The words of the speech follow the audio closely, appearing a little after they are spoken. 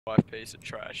Piece of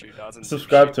trash who doesn't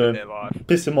subscribe to him.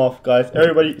 Piss him off, guys.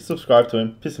 Everybody subscribe to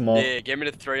him. Piss him off. Yeah, get me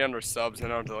to 300 subs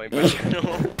and I'll delete my channel.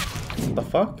 What the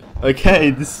fuck? Okay,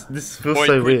 this feels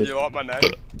so weird. You like my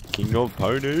name? King of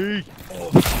Pony.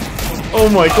 Oh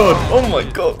my god! Oh my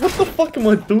god! What the fuck am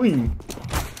I doing?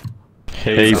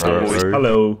 Hey, bro.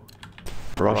 Hello.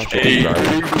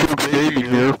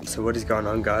 So what is going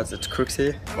on, guys? It's Crooks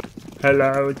here.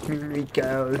 Hello, it's me,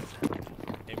 Meekoz.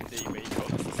 MD Meekoz.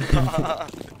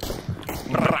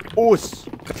 Us.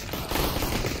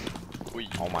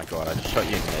 Oh my god, I just shot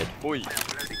you in the head. Oi.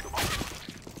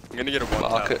 I'm gonna get a one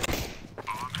market.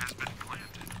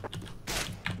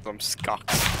 I'm scucked.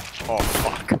 Oh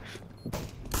fuck.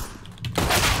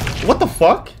 What the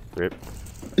fuck? Rip.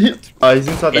 Oh, he's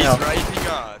inside the house. He's raping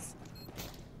us.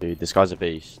 Dude, this guy's a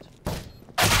beast.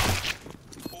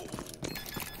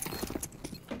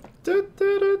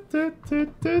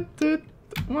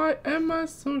 Why am I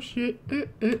so shit?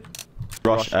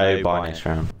 Rush A by next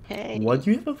round. Why do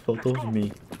you have a photo of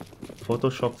me?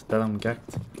 Photoshopped that I'm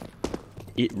gacked.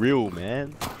 It real,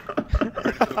 man.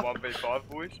 The 1v5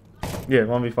 boys. Yeah,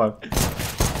 1v5.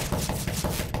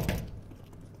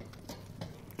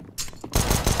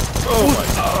 Oh my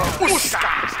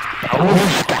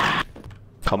god.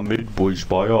 Come mid, boys,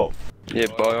 buy up. Yeah,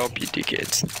 buy up, you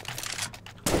dickheads.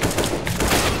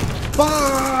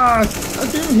 Fuck! I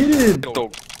didn't hit him!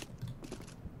 Dog.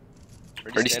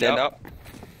 Ready, stand up.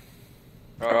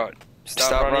 Alright,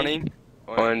 start running.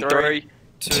 On 3,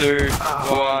 2,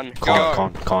 1,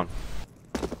 go! Con.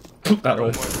 That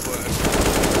was.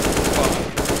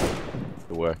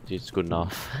 It worked, it's good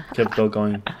enough. Kept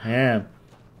going ham.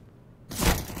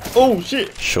 Oh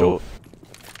shit! Short.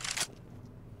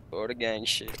 Or the gang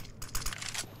shit.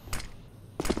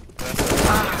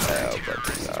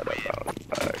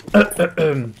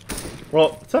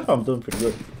 Well, so far I'm doing pretty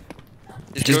good.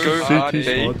 Just go hard, CT B,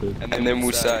 sided. and then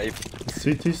we'll save.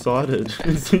 CT sided.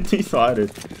 CT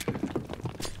sided.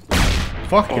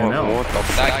 Fucking hell.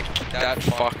 That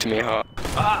fucked me hard.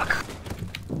 Fuck!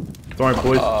 Sorry,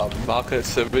 boys. Market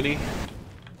 70.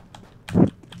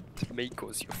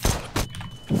 Meekoz, you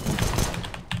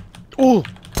Oh!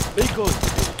 Meekoz!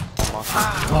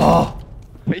 Oh!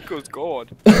 Meekoz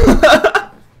God.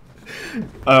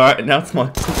 Alright, now it's my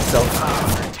cook self.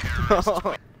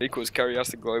 Meekoz, carry us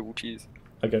to global, cheers.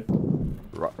 Okay.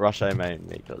 Rush A main,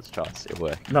 Meekoz, trust, it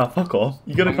worked. Nah, fuck off.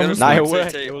 You gotta come with Nah, me. it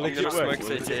worked. CT. It will I'm gonna legit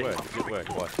smoke CT. It worked.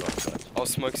 Watch. I'll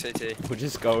smoke CT. We'll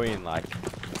just go in like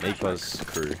Meekoz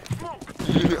crew.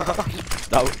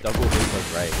 Double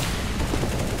Meekoz raid.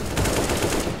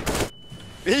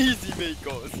 Easy,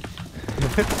 Meekoz.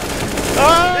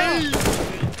 Easy,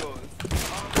 Meekoz.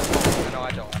 And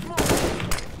I die.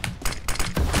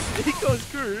 Meekoz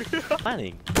crew.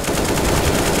 Planning.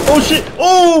 Oh shit!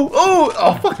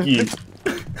 Oh, fuck you!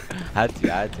 Had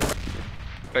to.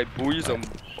 Wait, boys, I'm...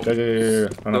 Go.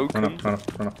 Run up.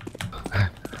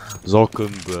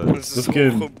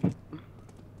 Zocken.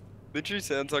 Literally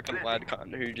sounds like a lad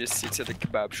cunt who just sits at the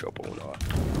kebab shop all night.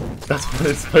 That's what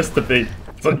it's supposed to be.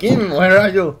 Fucking, where are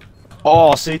you?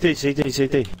 Oh, CT.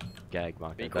 Gag,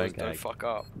 Mark. Meekoz, Don't don't gag. fuck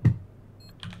up.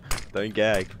 Don't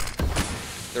gag.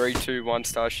 3, 2, 1,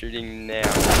 start shooting now.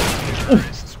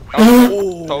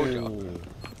 Oh, told ya.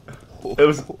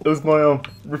 It was my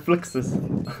reflexes.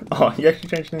 Oh, he actually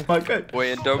changed name. Okay.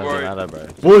 Wait, and don't Doesn't worry. matter, bro.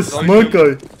 Boys,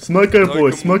 Smoko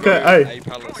boys, Smoko A.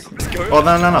 Oh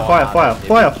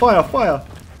no, fire.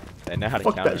 They know how to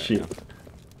Fuck counter that it shit.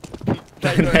 now.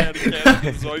 They know how to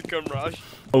counter Zokum rush.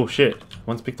 Oh shit,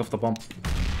 one's picked off the bomb.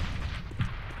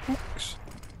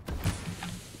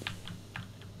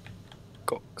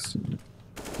 Cox.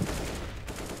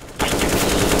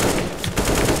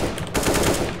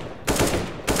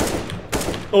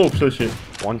 Oh, so shit.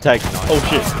 One take, nice. Oh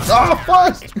shit. Ah,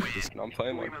 fuck! I'm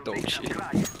playing like dog shit.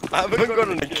 I haven't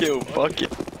gotten a kill, fuck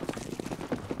it.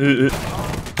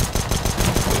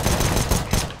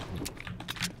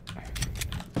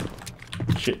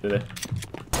 Shit, there.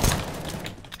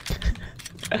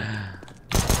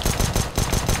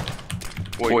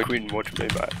 Boy, Quinn, watch me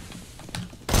back.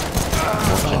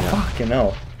 Oh, fucking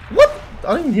hell. What?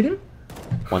 I didn't hit him?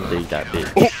 1D that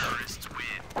bitch.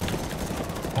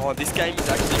 Oh, this game is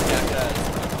actually gack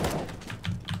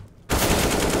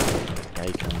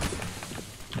Gay cunt.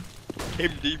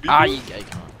 MD big. Ah, you gay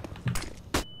cunt.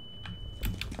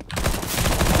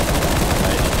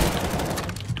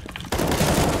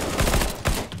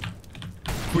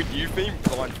 Quinn, you've been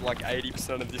blind for like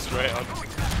 80% of this round.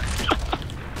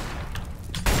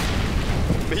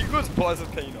 Meekoz buys a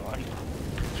P9.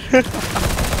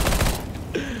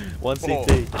 One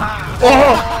CT.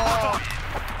 Oh.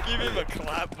 Give him a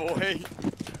clap, boy.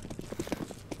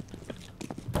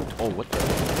 Oh, what the?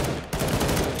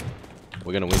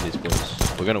 We're gonna win this,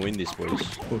 boys. We're gonna win this, boys.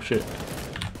 Oh shit.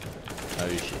 Oh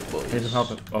shit, boys. Here's some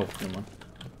help. Oh, never mind.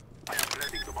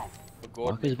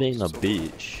 Mark is being a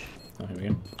bitch. Oh, here we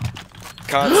go.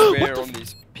 Can't swear on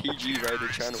this PG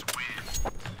rated channel.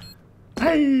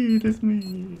 Hey, that's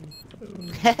me.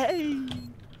 Hey!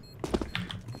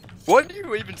 Why do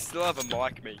you even still have a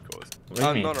mic, Meekoz? What do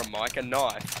you mean? Not a mic, a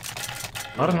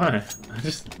knife. I don't know. I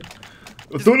just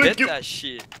Bet that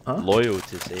shit. Huh? Loyal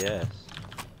to CS.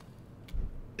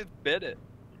 Just bet it.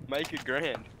 Make it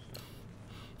grand.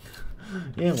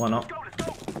 Yeah, why not?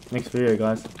 Next video,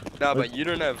 guys. No, but you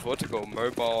don't have what's it called,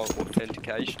 mobile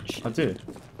authentication shit. I do.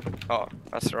 Oh,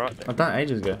 that's right then. I've done it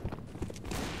ages ago.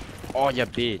 Oh, you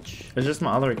bitch. It's just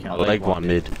my other account. Leg one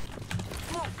mid.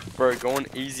 Bro, go on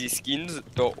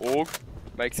easyskins.org,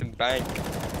 make some bank.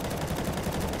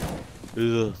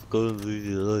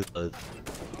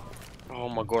 Oh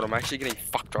my god, I'm actually getting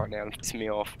fucked right now. It's pissing me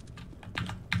off.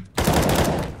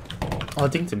 Oh, I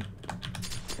dinked him.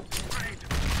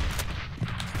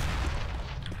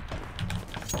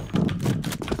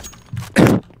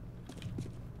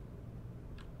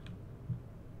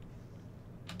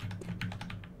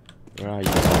 Where are you?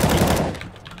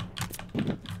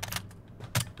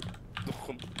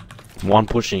 One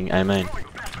pushing, amen.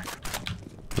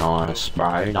 Nice,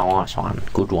 bro. Nice one.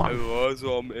 Good one. Otherwise,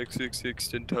 I'm XXX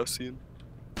Tentacion.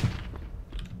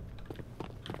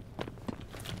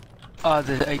 Oh,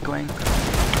 there's 8 going.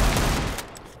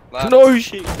 No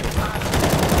shit! Fuck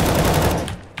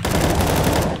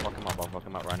him up, I'll fuck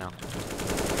him up right now.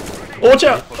 Watch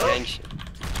out! Gang shit.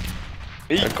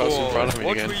 Meekoz in front of me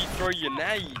Watch again. where you throw your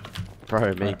nade.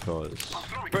 Bro, Meekoz.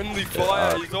 Friendly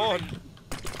fire is on.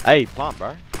 Hey, plant,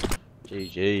 bro.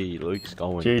 GG, Luke's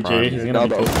going. GG, prime. he's gonna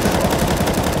be cool.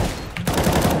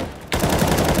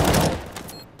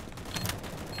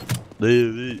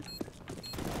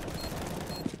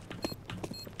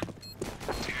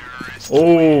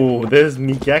 Oh, there's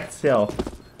Meekoz.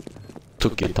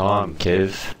 Took your time,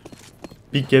 Kev.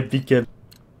 Big Kev.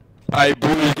 Hey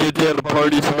boys, get down to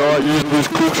party tonight using this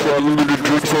cooks for unlimited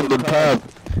drinks on the tab.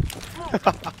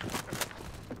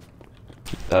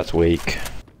 That's weak.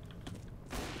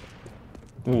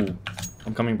 Ooh,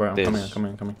 I'm coming, bro. I'm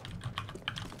coming.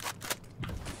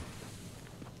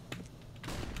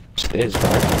 Stairs, bro.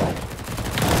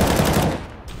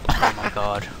 Oh my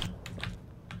god.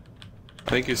 I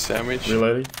think it's sandwich.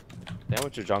 Reloading.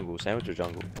 Sandwich or jungle? Sandwich or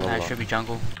jungle? Nah, it should be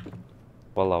jungle.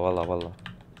 Walla.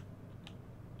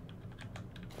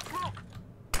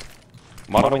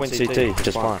 Might not win CT,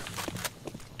 just plant.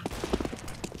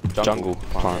 Jungle,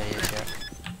 plant. Yeah.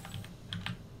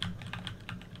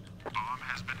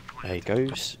 Hey, go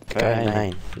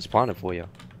main. It's planted for you.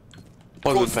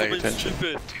 Wasn't paying attention.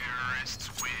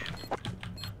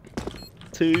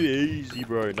 Too easy,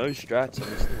 bro. No strats on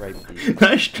this rape.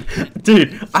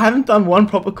 Dude, I haven't done one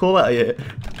proper call out yet.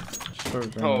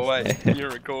 Oh wait,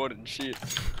 you're recording shit.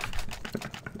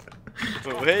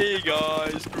 Oh hey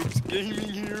guys, Brooks Gaming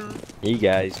here. Hey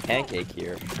guys, pancake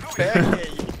here. Hey.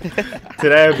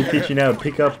 Today I'll be teaching you how to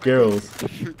pick up girls.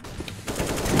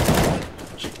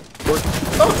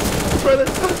 Oh, brother.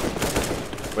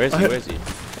 Where's he?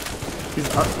 He's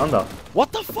under.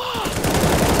 What the fuck?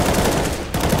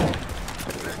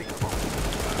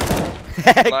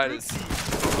 Lighters.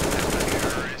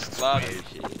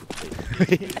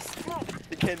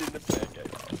 Again in the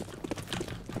pancake.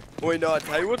 Wait, no, I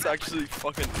tell you what's actually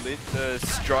fucking lit. The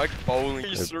strike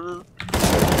bowling, sir.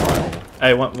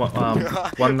 Hey, one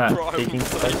that peeking.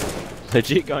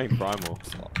 Legit going primal.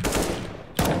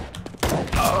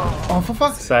 Oh, for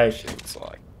fuck's sake. It's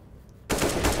like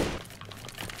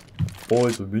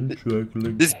Boys have been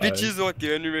struggling. this bitch is like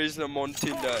the only reason I'm on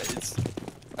Tinder. It's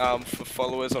for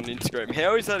followers on Instagram.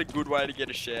 How is that a good way to get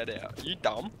a shout out? You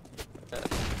dumb?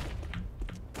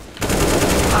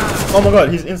 Oh my god,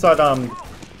 he's inside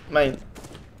main.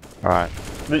 Alright.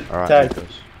 Tag.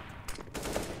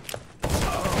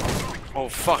 Oh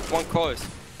fuck, one close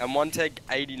and one tag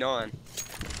 89.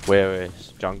 Where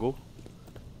is jungle?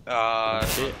 Shit. No,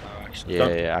 actually.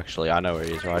 Yeah, actually, I know where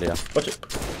he is right here. Watch it.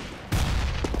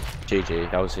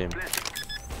 GG, that was him.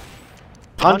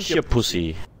 Punch your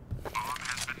pussy.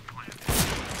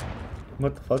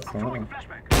 What the fuck's going on?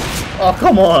 Oh,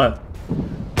 come on!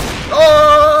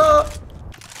 Oh!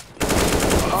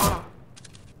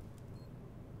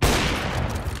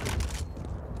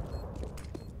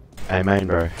 Hey, man,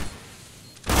 bro.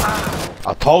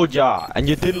 I told ya, and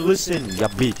you didn't listen, ya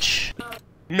bitch.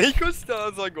 Meekoz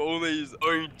does like all these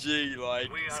OG like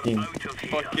Skins.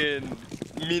 fucking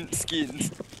mint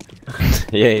skins.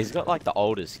 Yeah, he's got like the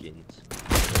older skins.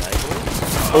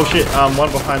 Oh shit,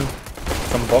 one behind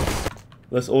some box.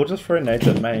 Let's all just throw nades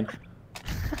at main.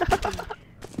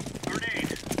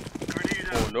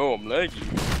 Oh no, I'm laggy.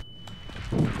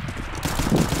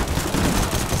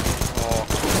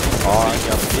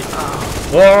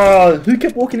 Oh, who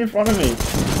kept walking in front of me?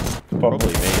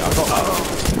 Probably me. I got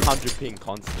 100 ping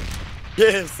constant.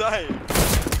 Yeah, same.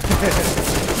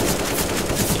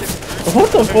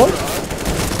 What the fuck?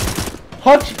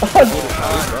 Hutch!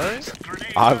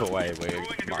 Either way, we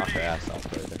mark our ass up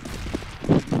there.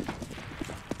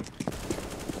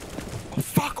 Oh,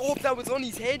 fuck off, that was on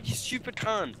his head, you stupid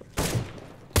cunt.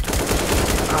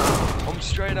 I'm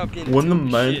straight up getting Won the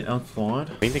tilted main shit. outside.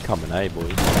 I think they're coming A,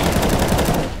 boys.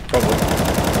 Probably.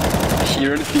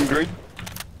 Hear anything, Green?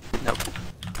 Nope.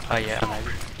 Oh yeah,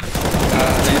 maybe.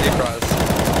 CD prize.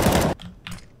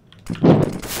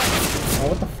 Oh,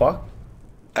 what the fuck?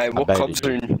 Hey, what bet comes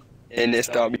you do. soon in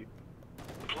SW?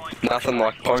 Nothing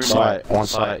like home. Site, one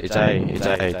site, it's A, it's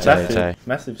A, it's A, it's Massive, A.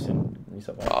 massive sin. New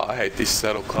South Wales. Oh, I hate this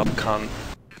settle club cunt.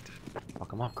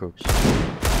 Fuck him up, Crooks.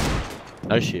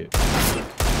 No shit.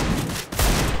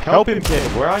 Help him, kid,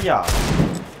 where are ya?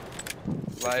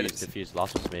 Ladies. Defuse,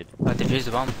 last one's mid. Defuse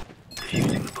the bomb.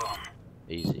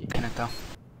 Easy. Connector.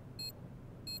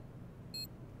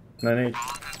 No need.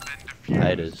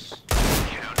 Haters.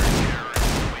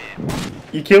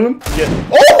 You kill him? Yeah.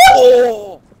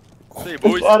 Oh! See you,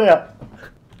 boys. Flat out.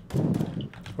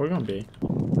 We're gonna be.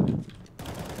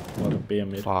 Well, be a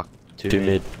mid. Fuck. Two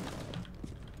mid.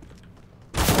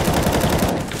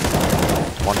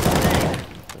 One.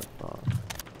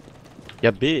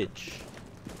 Yeah, bitch.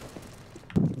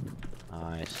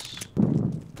 Nice.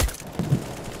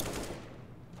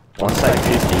 One side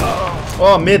 50.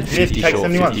 Oh, mid, 50 take short,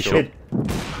 71. 50 short. Mid.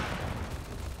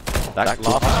 That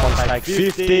last one side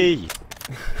 50.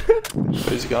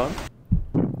 Where's he going?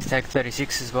 Stack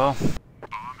 36 as well.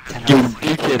 10 You health.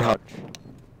 dickhead, Hutch.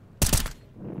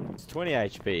 It's 20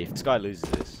 HP. If this guy loses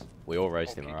this, we all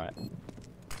roast him, alright?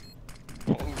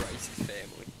 All race his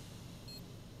family.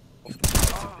 Off the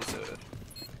face of this earth.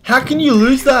 How can you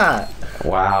lose that?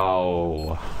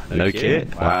 Wow. No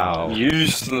kit? Wow.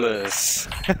 Useless.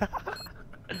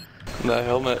 No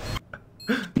helmet.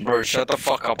 Bro, shut the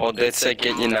fuck up. I'll dead set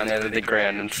get your nun out of the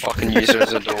ground and fucking use her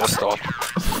as a doorstop.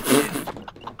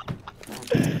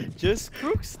 Just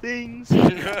Crooks things.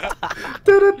 Just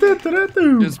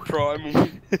Just primal.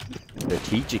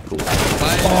 Strategical.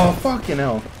 Oh, fucking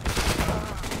hell.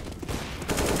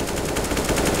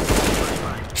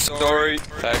 Sorry.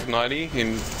 Tag 90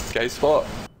 in gay spot.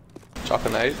 Chuck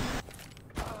an 8.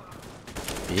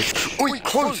 Bitch. Oi,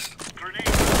 close.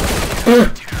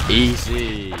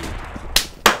 Easy.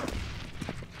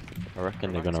 I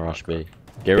reckon they're gonna rush B.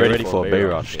 Get ready for a B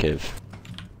rush, Kev.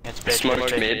 It's big.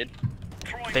 Smoke mid.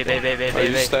 B. Oh,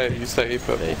 you stay here,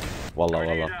 purple. Walla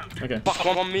walla. Okay. Fuck,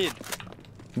 I'm on mid.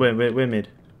 We're mid.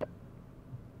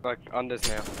 Like, unders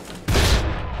now.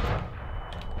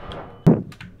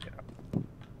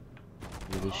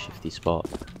 Really shifty spot.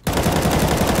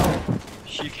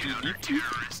 Shifty lifty.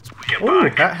 Ooh,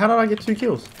 how did I get 2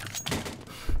 kills?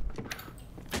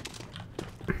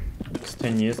 Next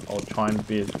 10 years, I'll try and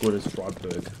be as good as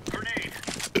Freiburg.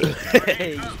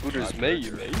 As good as me,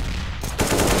 you mean?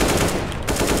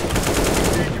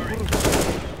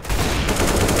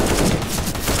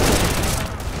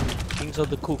 Kings of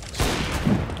the cooks.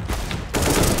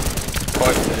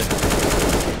 Both there.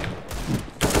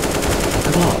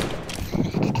 Come on.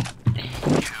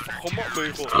 Come on,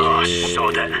 move on.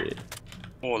 Yeah.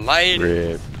 Or late.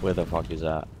 Rip. Where the fuck is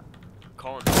that?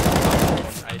 Con.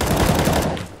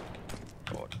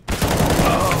 God.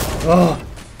 Oh!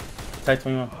 Take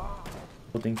 21.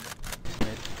 Good thing.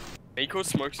 Meekoz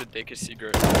smokes a dick of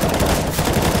cigarette.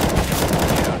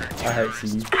 I hate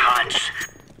CU.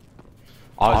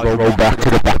 I roll back to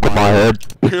the back of my head.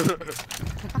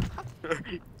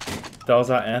 That was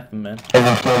our anthem, man.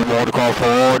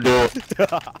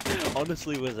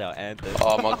 Honestly, was our anthem.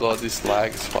 Oh my god, this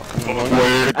lag is fucking annoying.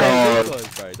 Hey, Meekoz,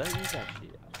 bro, don't use that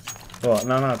shit. What?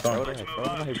 No, Throw don't. it away, bro.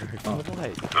 Throw it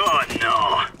away. Oh no!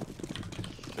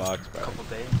 Sharks, bro. Couple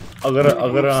B. I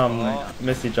gotta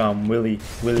message Willy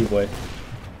boy.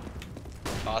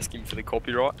 Ask him for the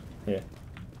copyright. Yeah.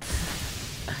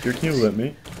 You can let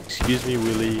me. Excuse me,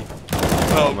 Willie.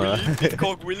 Oh, Willie?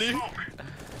 Cog Willie?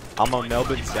 I'm a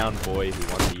Melbourne sound boy who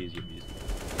wants to use your music.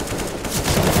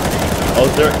 I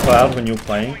was there at Cloud when you were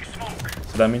playing,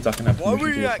 so that means I can have Why were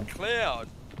permission you to at use them. Cloud?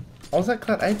 I was at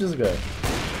Cloud ages ago.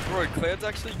 Bro, Cloud's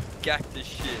actually gacked as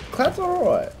shit. Cloud's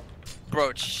alright. Bro,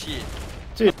 it's shit.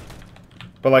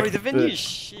 But like Bro, the venue's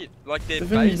shit. Like, their the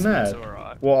venue's basement's mad.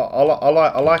 alright. Well,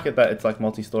 I like it that it's like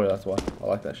multi-story. That's why I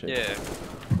like that shit. Yeah.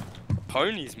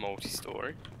 Pony's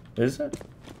multi-story. Is it?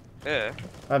 Yeah.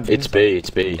 It's B, it's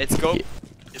B. It's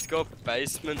got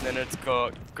basement, then it's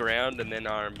got ground, and then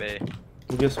R&B.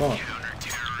 Well, guess what?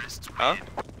 Huh?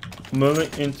 Moving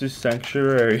into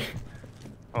sanctuary.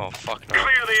 Oh fuck no.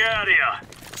 Clear the area!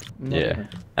 Yeah.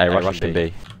 Hey, rush to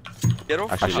B. Get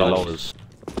off. Actually, the lowers.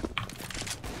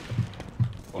 You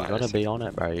Why gotta is- be on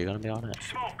it, bro. You gotta be on it.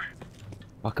 Smoke!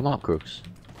 Fuck him up, Crooks.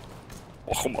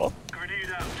 Fuck 'em up. Grenade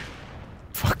out!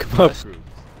 Fuck him up.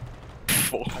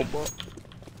 Fuck 'em up.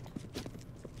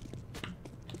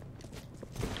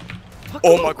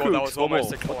 Oh my god, that was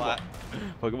almost a collab.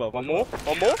 Fuck him up. One more?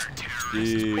 One more?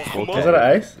 Dude, Fuck 'em Was up. that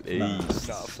an ace? Ace.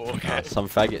 Nah, fuck. Nah, some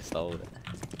faggot stole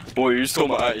it. Boy, you stole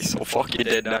my ace. Oh fuck, you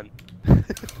dead man.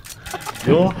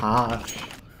 You're harsh.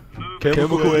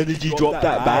 Chemical energy, drop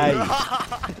that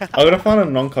bag. I'm gonna find a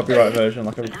non-copyright version,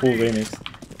 like a cool remix.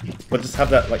 But just have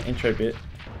that like intro bit.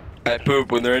 Hey,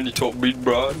 poop, when they're in your top mid,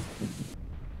 bro.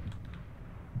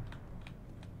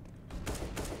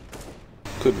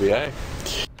 Could be, eh?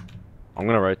 I'm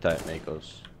gonna rotate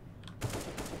Meekoz.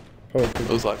 Probably It cool.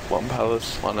 was like one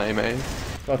palace, one A main.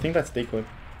 I think that's decoy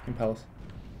in Palace.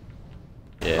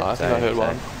 Yeah, No, I think I heard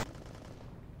one.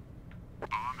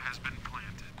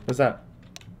 What's that?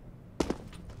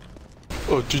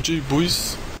 Oh, GG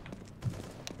boys.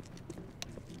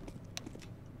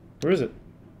 Where is it?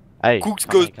 Hey, Cooks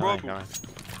come goes on, come on, problem.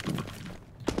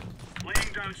 come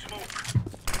Laying down smoke.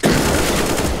 on.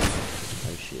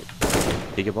 Oh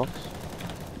shit. Bigger box?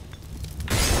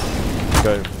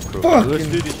 Go, Crooks. Fucking- Let's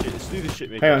do this shit, let's do this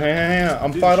shit, Meekoz. Hang on.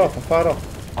 I'm fired off. I'm fired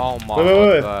off. Oh my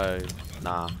Wait. god.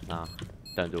 Nah.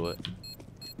 Don't do it.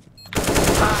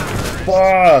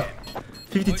 Fuck!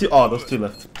 52. Oh, there's 2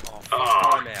 left.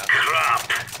 Time out.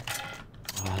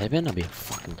 Oh, they better not be a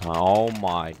fucking time. Oh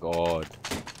my god.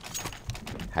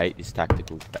 Hate this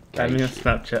tactical Add me on shit.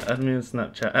 Snapchat. Add me on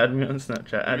Snapchat. Add me on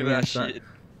Snapchat. Add Look me at on that Snapchat. shit.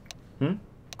 Hmm?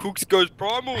 Cooks goes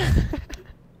primal.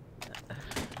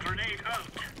 Grenade out.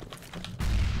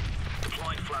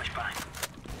 Deploying flashbang.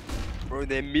 Bro,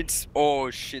 their mids. Oh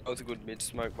shit, that was a good mid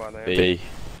smoke by them. B.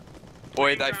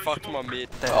 Boy, they fucked my mid.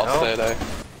 I'll stay there.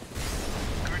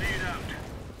 Grenade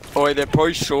out. Boy, they're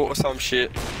probably short or some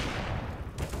shit.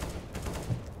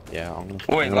 Yeah, I'm gonna.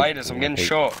 Boy, I'm gonna- ladies, I'm getting peek.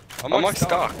 shot. I'm like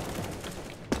stuck.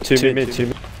 Two mid.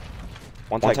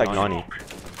 One take 90.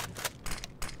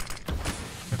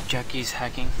 Jackie's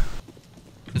hacking.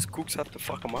 Does Cooks have to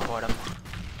fuck him up? Bottom.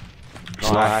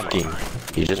 Not hacking.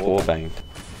 He just wallbanged.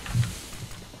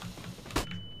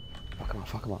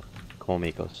 Fuck him up. Come on,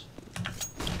 Meekoz.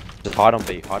 Just hide on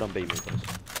B,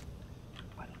 Meekoz.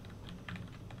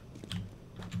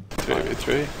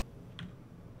 3v3.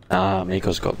 Nah,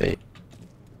 Meekoz got B.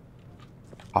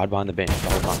 Hide behind the bench the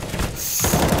whole time.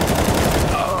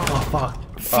 Oh,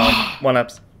 fuck. 1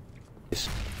 apps. Yes.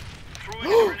 Throwing a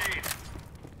grenade.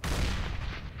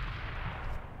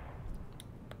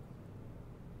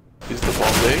 Is the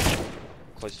bomb there?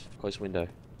 Close window.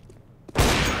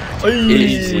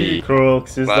 Easy.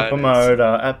 Crooks is the Nice. promoter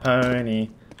at Pony.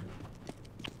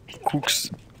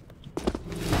 Cooks.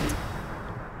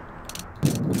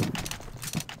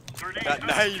 Grenade That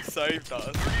out. name saved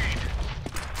us.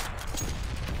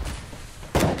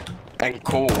 And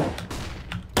cool.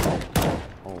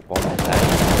 Oh, bomb.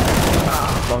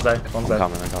 Bonsai. I'm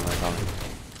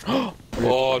coming.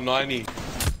 Oh, 90.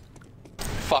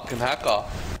 Fucking hacker.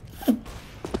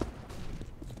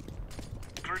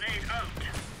 Grenade out.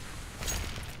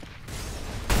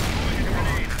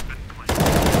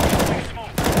 Smoke.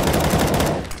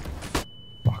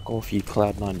 Fuck off, you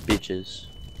Cloud9 bitches.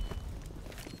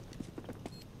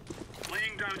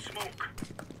 Laying down smoke.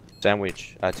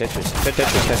 Sandwich. Tetris.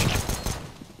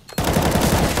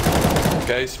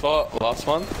 Okay, spot. Last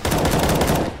one.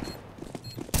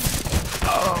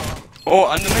 Oh,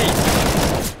 underneath.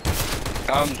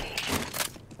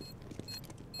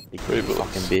 You Three bullets.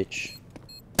 fucking bitch.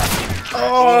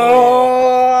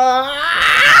 Oh!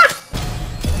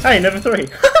 Hey, never 3.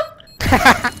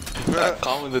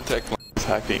 Come with the tech is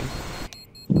hacking.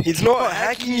 He's not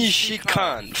hacking you shit,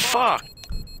 cunt. Fuck.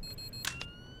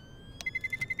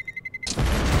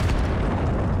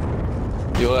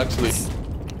 You'll actually.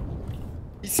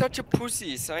 He's such a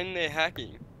pussy saying they're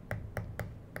hacking.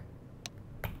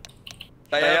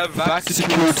 They have vaccine.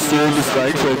 service,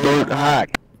 mate, so don't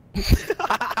hack.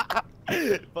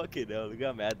 Fucking hell, look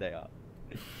how mad they are.